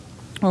 So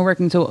we're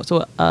working,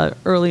 so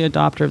early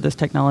adopter of this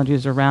technology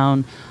is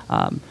around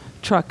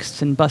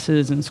trucks and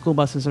buses and school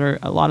buses. A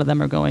lot of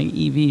them are going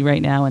EV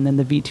right now, and then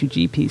the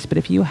V2G piece. But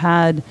if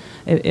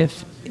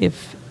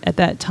at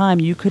that time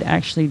you could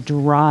actually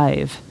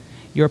drive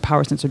your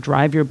power sensor,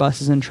 drive your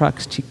buses and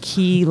trucks to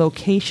key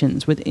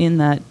locations within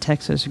that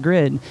Texas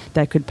grid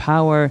that could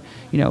power,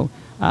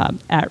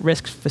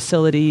 at-risk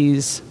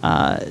facilities,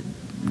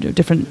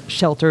 different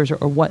shelters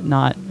or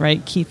whatnot,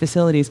 right? Key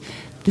facilities.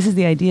 This is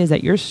the idea, is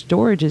that your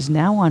storage is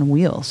now on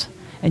wheels,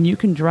 and you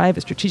can drive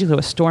it strategically.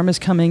 A storm is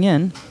coming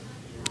in.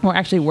 We're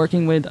actually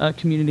working with a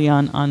community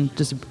on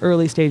just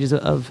early stages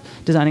of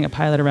designing a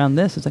pilot around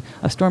this. It's like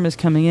a storm is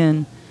coming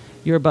in,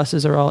 your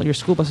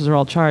school buses are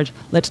all charged.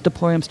 Let's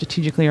deploy them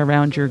strategically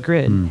around your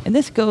grid. And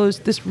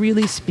this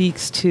really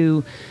speaks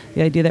to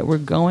the idea that we're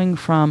going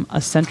from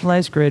a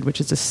centralized grid,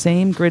 which is the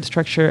same grid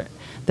structure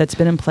that's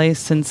been in place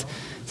since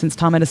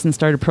Tom Edison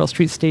started Pearl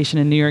Street Station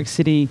in New York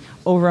City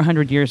over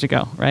 100 years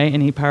ago, right?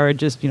 And he powered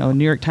just,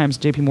 New York Times,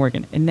 JP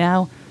Morgan. And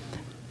now,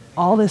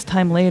 all this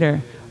time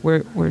later,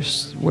 we're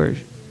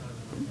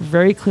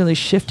very clearly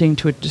shifting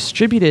to a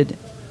distributed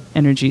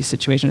energy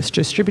situation, a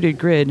distributed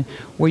grid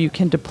where you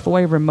can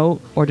deploy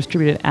remote or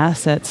distributed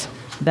assets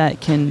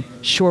that can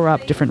shore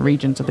up different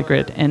regions of the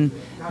grid. And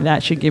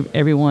that should give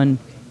everyone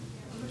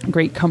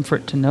great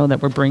comfort to know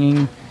that we're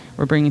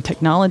bringing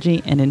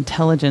technology and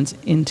intelligence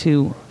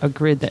into a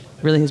grid that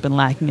really has been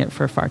lacking it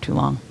for far too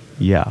long.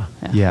 Yeah,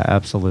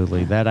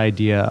 absolutely. That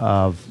idea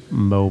of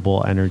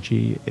mobile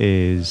energy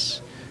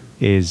is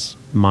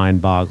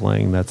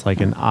mind-boggling. That's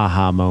like an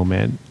aha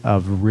moment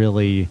of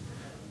really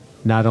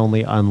not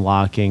only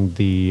unlocking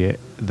the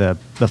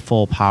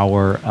full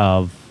power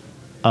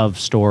of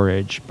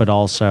storage, but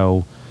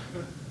also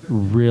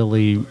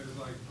really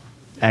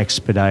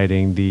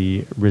expediting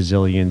the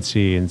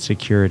resiliency and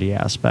security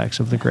aspects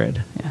of the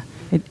grid. Yeah,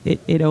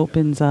 it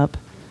opens up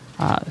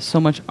so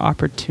much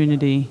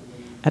opportunity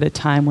at a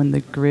time when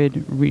the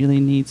grid really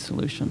needs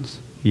solutions.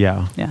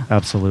 Yeah,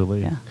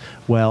 absolutely. Yeah.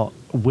 Well,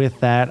 with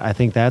that, I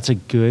think that's a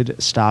good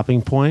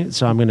stopping point.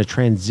 So I'm going to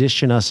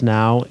transition us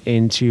now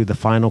into the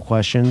final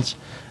questions.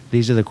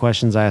 These are the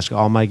questions I ask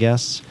all my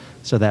guests.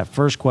 So that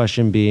first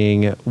question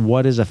being,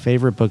 what is a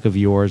favorite book of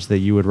yours that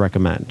you would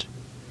recommend?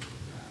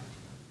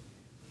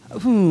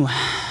 Ooh,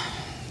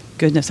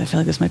 goodness, I feel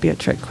like this might be a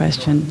trick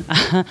question.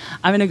 I'm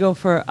going to go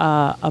for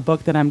a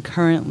book that I'm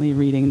currently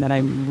reading that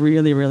I'm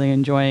really, really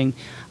enjoying.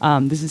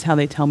 This is How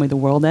They Tell Me the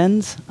World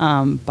Ends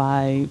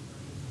by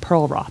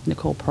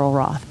Nicole Pearl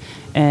Roth.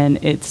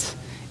 And it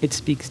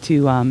speaks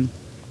to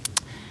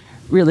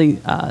really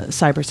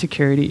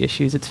cybersecurity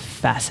issues. It's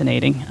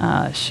fascinating.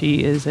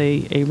 She is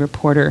a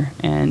reporter,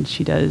 and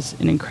she does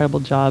an incredible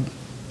job.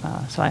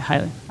 So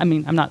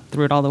I'm not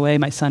through it all the way.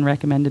 My son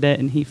recommended it,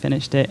 and he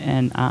finished it,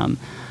 and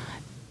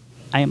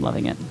I am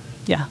loving it.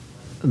 Yeah.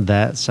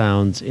 That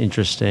sounds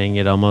interesting.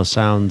 It almost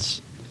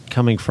sounds,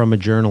 coming from a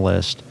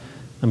journalist,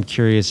 I'm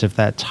curious if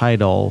that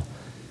title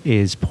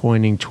is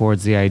pointing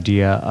towards the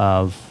idea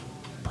of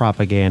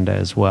propaganda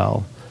as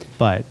well.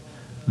 But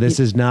this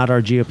is not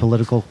our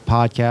geopolitical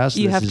podcast.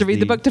 You have to read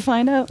the book to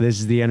find out. This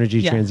is the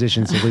Energy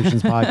Transition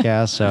Solutions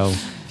podcast. So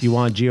if you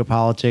want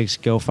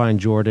geopolitics, go find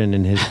Jordan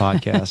and his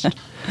podcast.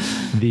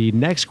 The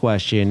next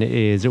question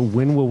is,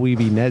 when will we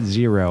be net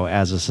zero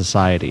as a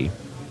society?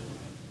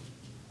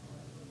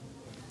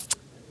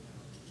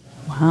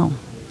 Wow.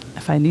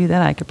 If I knew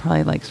that, I could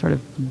probably sort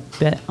of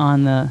bet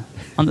on the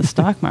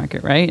stock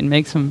market, right? And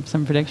make some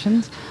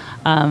predictions.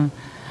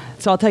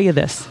 So I'll tell you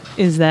this,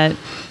 is that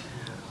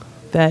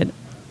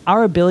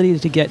our ability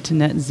to get to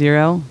net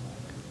zero,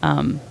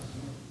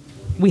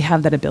 we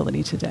have that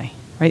ability today,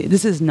 right?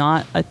 This is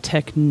not a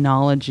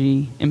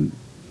technology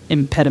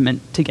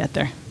impediment to get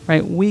there,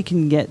 right? We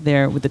can get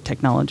there with the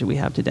technology we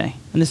have today.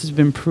 And this has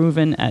been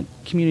proven at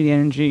community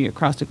energy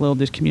across the globe.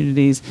 There's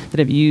communities that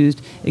have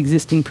used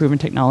existing proven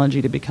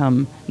technology to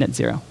become net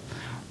zero.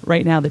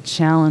 Right now, the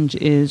challenge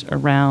is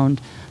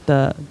around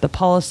the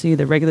policy,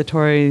 the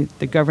regulatory,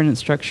 the governance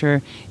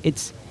structure.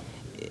 It's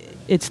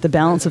the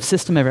balance of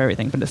system of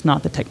everything, but it's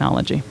not the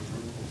technology.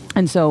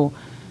 And so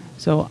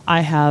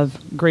I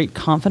have great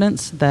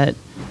confidence that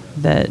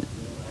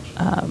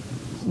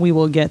we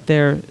will get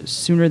there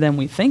sooner than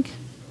we think,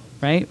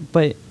 right?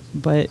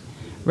 But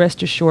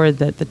rest assured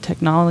that the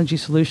technology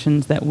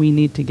solutions that we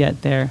need to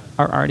get there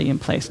are already in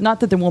place.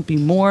 Not that there won't be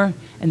more,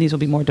 and these will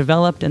be more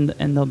developed, and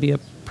there'll be a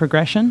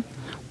progression,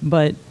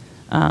 but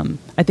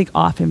I think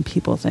often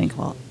people think,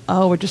 well,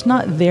 we're just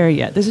not there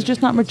yet. This is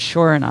just not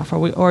mature enough,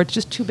 or it's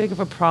just too big of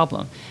a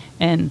problem.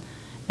 And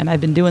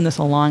I've been doing this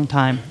a long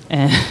time,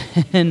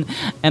 and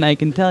I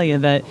can tell you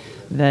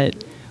that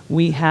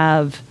we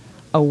have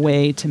a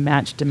way to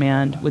match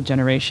demand with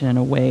generation in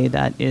a way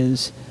that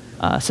is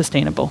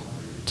sustainable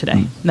today.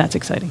 And that's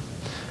exciting.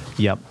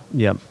 Yep.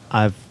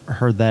 I've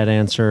heard that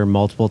answer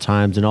multiple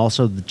times, and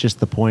also just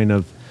the point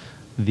of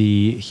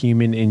the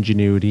human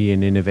ingenuity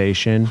and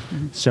innovation.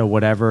 Mm-hmm. So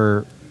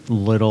whatever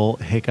little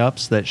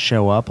hiccups that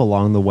show up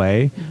along the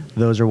way,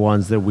 those are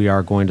ones that we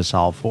are going to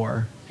solve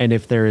for. And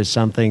if there is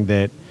something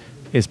that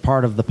is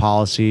part of the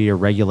policy or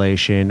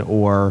regulation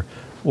or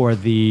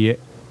the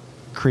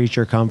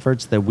creature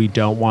comforts that we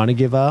don't want to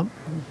give up,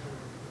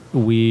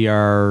 we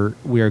are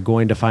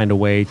going to find a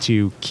way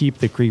to keep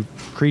the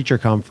creature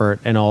comfort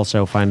and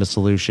also find a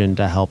solution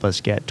to help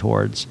us get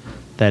towards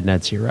that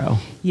net zero.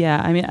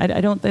 Yeah, I mean,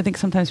 I think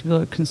sometimes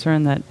people are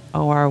concerned that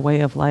our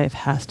way of life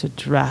has to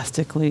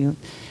drastically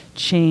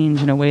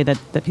change in a way that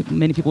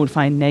many people would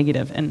find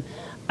negative. And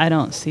I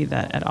don't see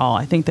that at all.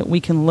 I think that we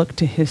can look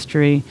to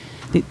history.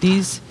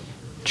 These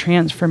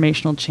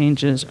transformational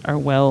changes are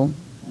well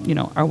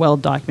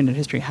documented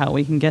history, how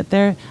we can get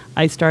there.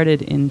 I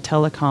started in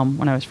telecom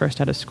when I was first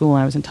out of school,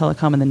 and I was in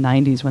telecom in the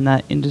 90s when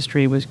that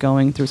industry was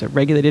going through, it was a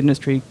regulated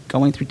industry,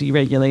 going through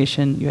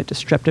deregulation. You had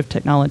disruptive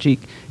technology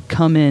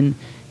come in,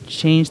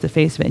 change the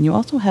face of it. And you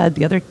also had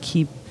the other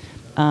key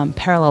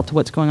parallel to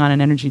what's going on in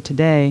energy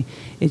today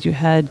is you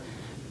had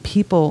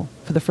people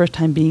for the first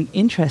time being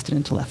interested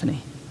in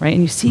telephony, right?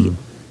 And you see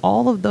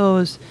all of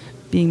those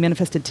being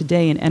manifested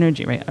today in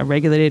energy, right? A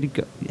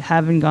regulated,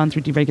 having gone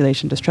through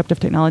deregulation, disruptive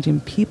technology,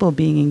 and people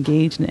being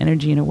engaged in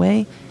energy in a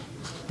way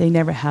they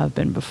never have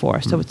been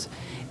before. So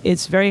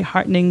it's very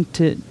heartening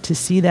to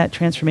see that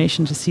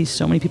transformation, to see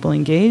so many people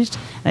engaged.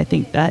 And I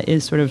think that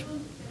is sort of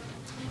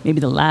maybe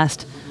the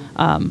last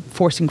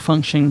forcing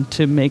function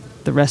to make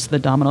the rest of the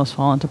dominoes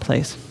fall into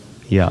place.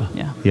 Yeah.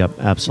 Yep,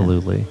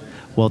 absolutely. Yeah.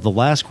 Well, the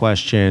last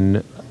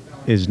question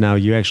is now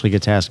you actually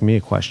get to ask me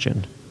a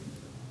question.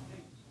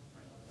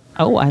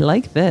 Oh, I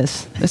like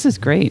this. This is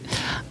great.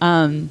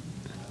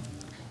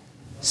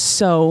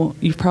 So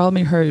you've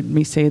probably heard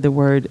me say the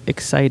word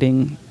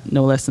exciting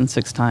no less than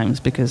 6 times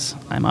because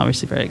I'm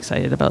obviously very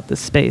excited about this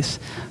space.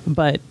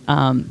 But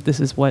this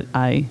is what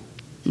I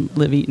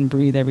live, eat, and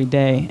breathe every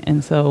day.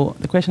 And so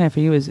the question I have for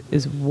you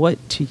is what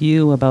to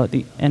you about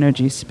the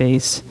energy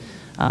space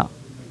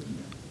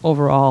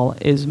overall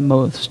is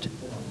most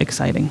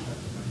exciting?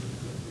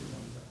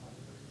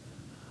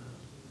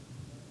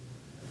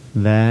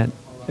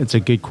 It's a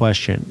good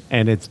question,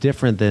 and it's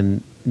different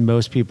than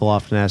most people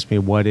often ask me,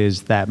 what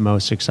is that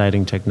most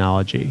exciting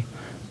technology?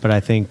 But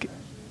I think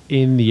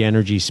in the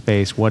energy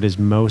space, what is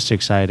most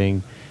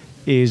exciting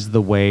is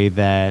the way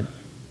that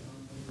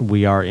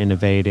we are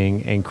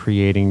innovating and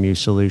creating new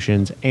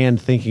solutions and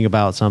thinking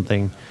about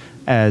something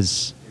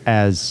as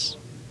I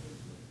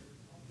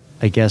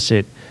guess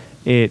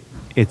it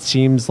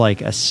seems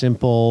like a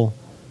simple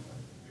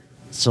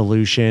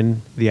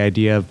solution, the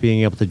idea of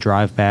being able to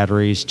drive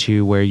batteries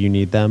to where you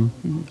need them,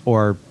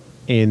 or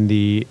in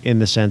the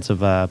sense of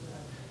there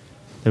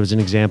was an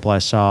example I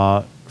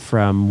saw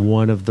from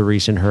one of the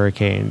recent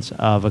hurricanes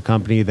of a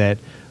company that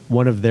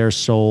one of their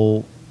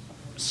sole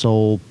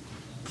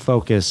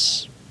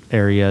focus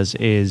areas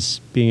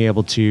is being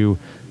able to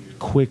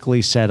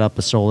quickly set up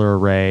a solar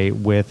array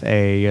with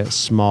a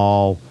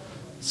small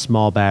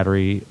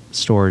battery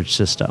storage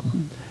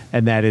system.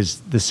 And that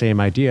is the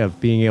same idea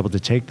of being able to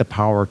take the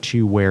power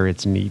to where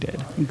it's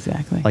needed.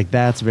 Exactly. Like,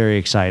 that's very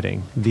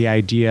exciting. The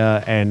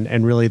idea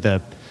and really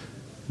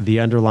the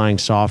underlying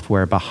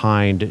software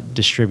behind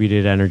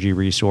distributed energy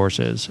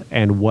resources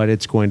and what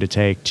it's going to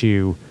take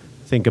to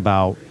think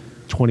about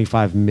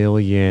 25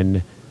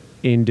 million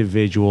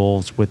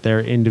individuals with their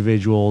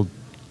individual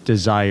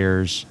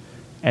desires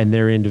and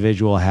their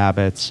individual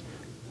habits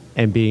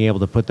and being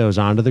able to put those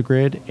onto the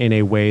grid in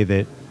a way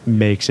that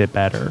makes it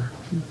better.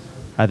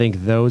 I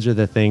think those are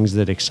the things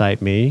that excite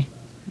me.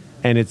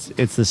 And it's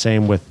the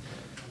same with,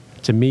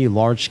 to me,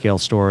 large-scale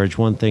storage.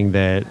 One thing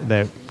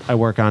that I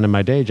work on in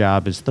my day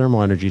job is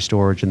thermal energy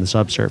storage in the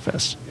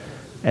subsurface.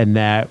 And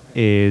that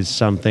is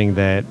something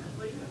that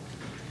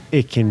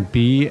it can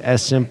be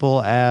as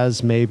simple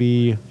as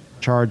maybe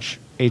charge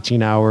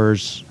 18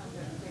 hours,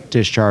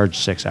 discharge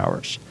 6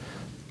 hours.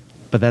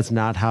 But that's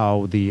not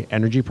how the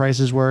energy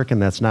prices work,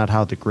 and that's not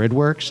how the grid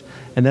works,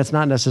 and that's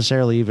not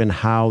necessarily even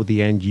how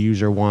the end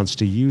user wants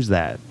to use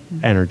that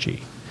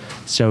energy.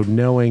 So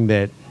knowing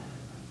that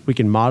we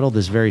can model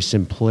this very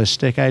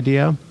simplistic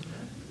idea,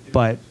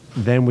 but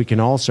then we can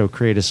also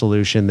create a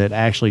solution that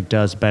actually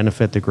does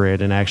benefit the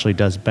grid and actually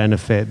does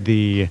benefit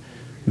the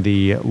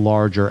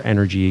larger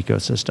energy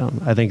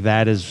ecosystem. I think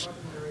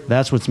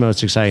that's what's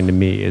most exciting to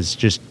me, is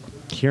just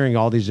hearing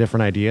all these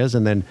different ideas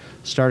and then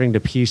starting to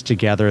piece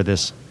together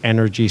this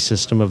energy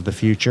system of the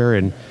future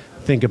and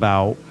think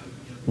about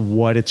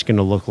what it's going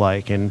to look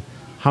like and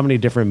how many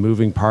different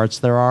moving parts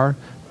there are,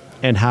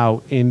 and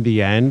how in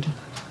the end,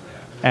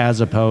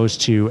 as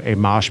opposed to a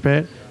mosh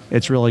pit,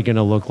 it's really going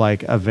to look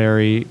like a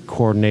very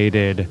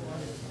coordinated,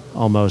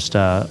 almost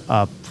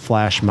a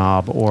flash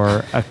mob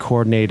or a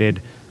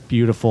coordinated,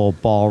 beautiful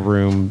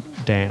ballroom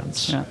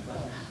dance. Yeah.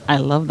 I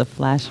love the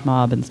flash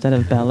mob instead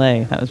of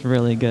ballet. That was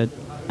really good.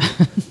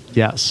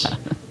 Yes,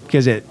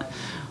 because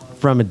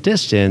from a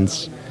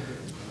distance,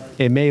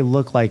 it may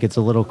look like it's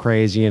a little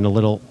crazy and a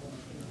little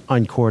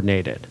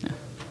uncoordinated,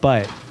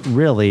 but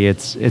really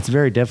it's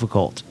very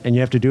difficult, and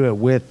you have to do it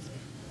with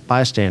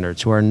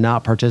bystanders who are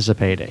not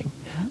participating,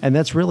 and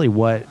that's really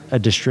what a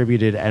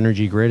distributed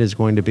energy grid is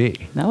going to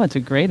be. No, it's a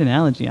great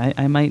analogy.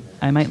 I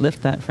might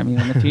lift that from you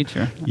in the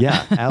future.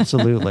 Yeah,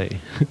 absolutely.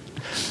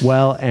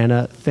 Well,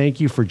 Anna, thank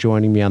you for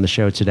joining me on the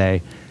show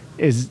today.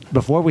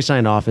 Before we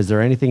sign off, is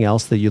there anything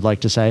else that you'd like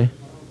to say?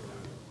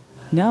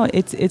 No,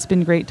 it's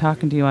been great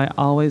talking to you. I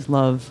always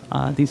love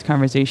these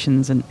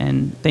conversations,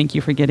 and thank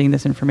you for getting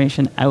this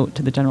information out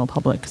to the general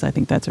public, because I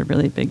think that's a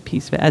really big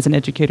piece of it. As an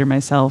educator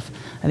myself,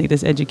 I think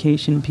this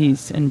education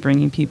piece and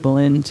bringing people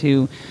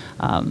into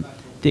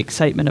the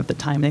excitement of the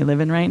time they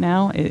live in right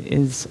now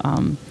is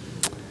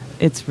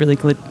it's really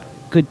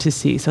good to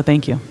see. So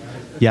thank you.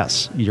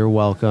 Yes, you're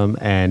welcome.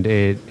 And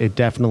it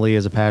definitely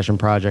is a passion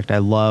project. I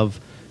love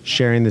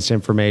sharing this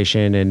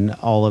information and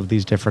all of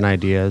these different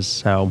ideas.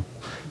 So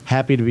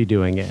happy to be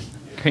doing it.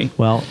 Great.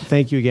 Well,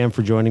 thank you again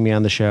for joining me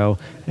on the show.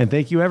 And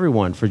thank you,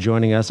 everyone, for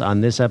joining us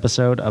on this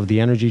episode of the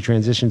Energy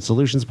Transition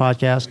Solutions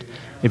Podcast.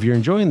 If you're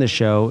enjoying the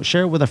show,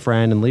 share it with a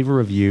friend and leave a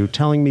review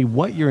telling me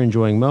what you're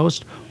enjoying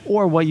most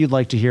or what you'd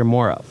like to hear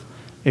more of.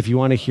 If you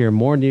want to hear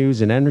more news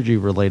and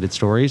energy-related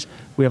stories,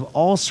 we have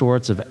all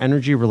sorts of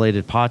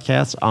energy-related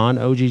podcasts on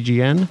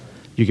OGGN.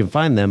 You can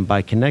find them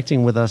by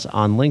connecting with us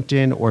on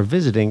LinkedIn or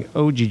visiting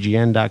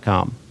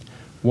oggn.com.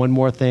 One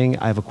more thing,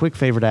 I have a quick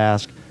favor to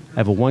ask. I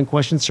have a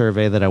one-question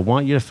survey that I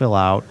want you to fill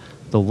out.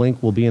 The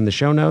link will be in the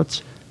show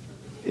notes.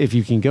 If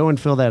you can go and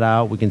fill that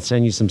out, we can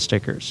send you some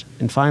stickers.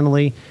 And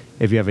finally,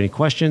 if you have any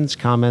questions,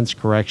 comments,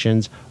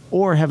 corrections,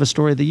 or have a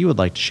story that you would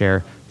like to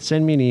share,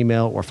 send me an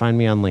email or find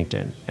me on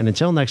LinkedIn. And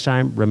until next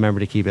time, remember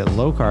to keep it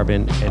low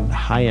carbon and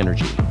high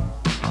energy.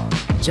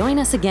 Join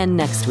us again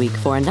next week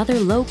for another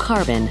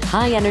low-carbon,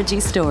 high-energy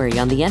story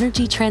on the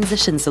Energy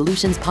Transition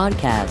Solutions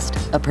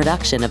Podcast, a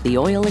production of the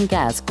Oil and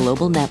Gas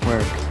Global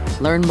Network.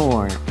 Learn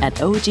more at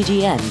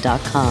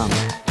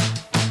oggn.com.